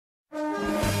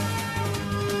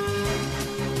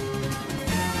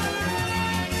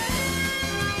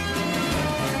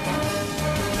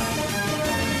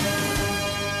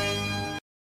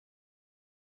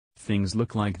things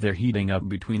look like they're heating up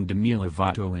between Demi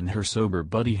Lovato and her sober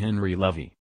buddy Henry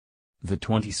Levy. The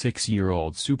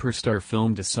 26-year-old superstar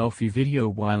filmed a selfie video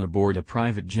while aboard a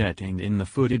private jet, and in the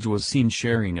footage was seen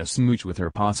sharing a smooch with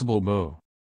her possible beau.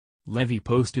 Levy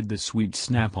posted the sweet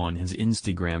snap on his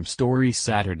Instagram story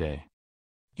Saturday.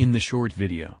 In the short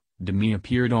video, Demi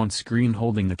appeared on screen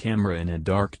holding the camera in a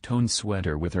dark-toned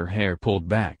sweater with her hair pulled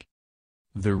back.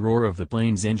 The roar of the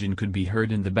plane's engine could be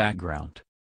heard in the background.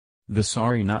 The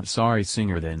Sorry Not Sorry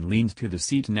singer then leaned to the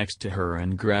seat next to her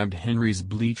and grabbed Henry's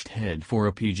bleached head for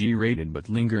a PG-rated but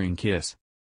lingering kiss.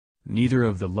 Neither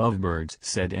of the lovebirds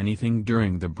said anything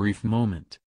during the brief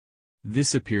moment.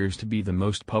 This appears to be the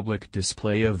most public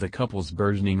display of the couple's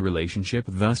burgeoning relationship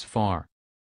thus far.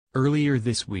 Earlier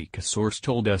this week, a source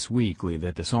told Us Weekly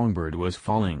that the songbird was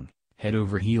falling head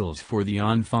over heels for the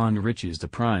enfant riches, the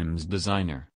Prime's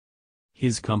designer.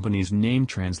 His company's name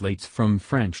translates from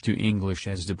French to English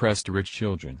as depressed rich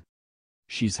children.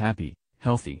 She's happy,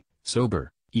 healthy,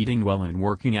 sober, eating well and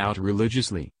working out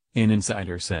religiously, an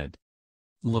insider said.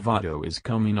 Lovato is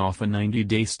coming off a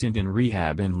 90-day stint in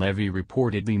rehab, and Levy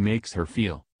reportedly makes her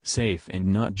feel safe and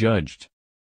not judged.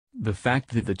 The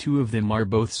fact that the two of them are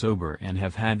both sober and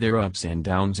have had their ups and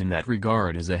downs in that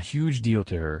regard is a huge deal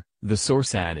to her, the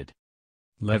source added.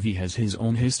 Levy has his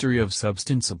own history of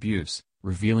substance abuse,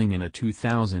 revealing in a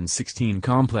 2016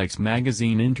 Complex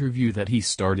magazine interview that he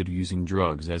started using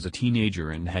drugs as a teenager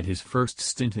and had his first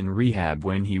stint in rehab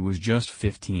when he was just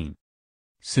 15.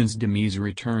 Since Demi's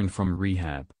return from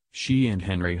rehab, she and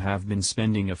Henry have been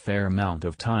spending a fair amount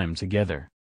of time together.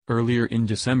 Earlier in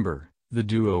December, the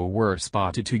duo were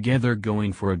spotted together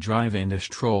going for a drive and a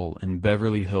stroll in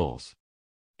Beverly Hills.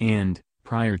 And,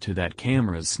 prior to that,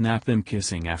 cameras snapped them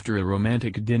kissing after a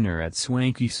romantic dinner at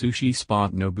swanky sushi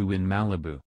spot Nobu in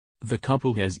Malibu. The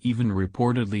couple has even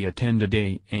reportedly attended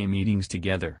AA meetings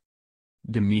together.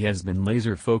 Demi has been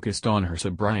laser-focused on her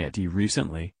sobriety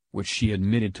recently, which she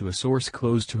admitted to a source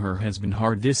close to her has been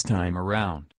hard this time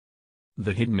around.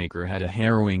 The hitmaker had a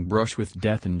harrowing brush with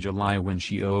death in July when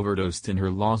she overdosed in her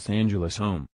Los Angeles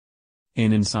home.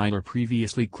 An insider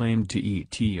previously claimed to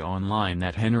ET Online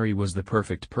that Henry was the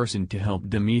perfect person to help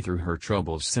Demi through her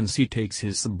troubles since he takes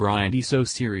his sobriety so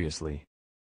seriously.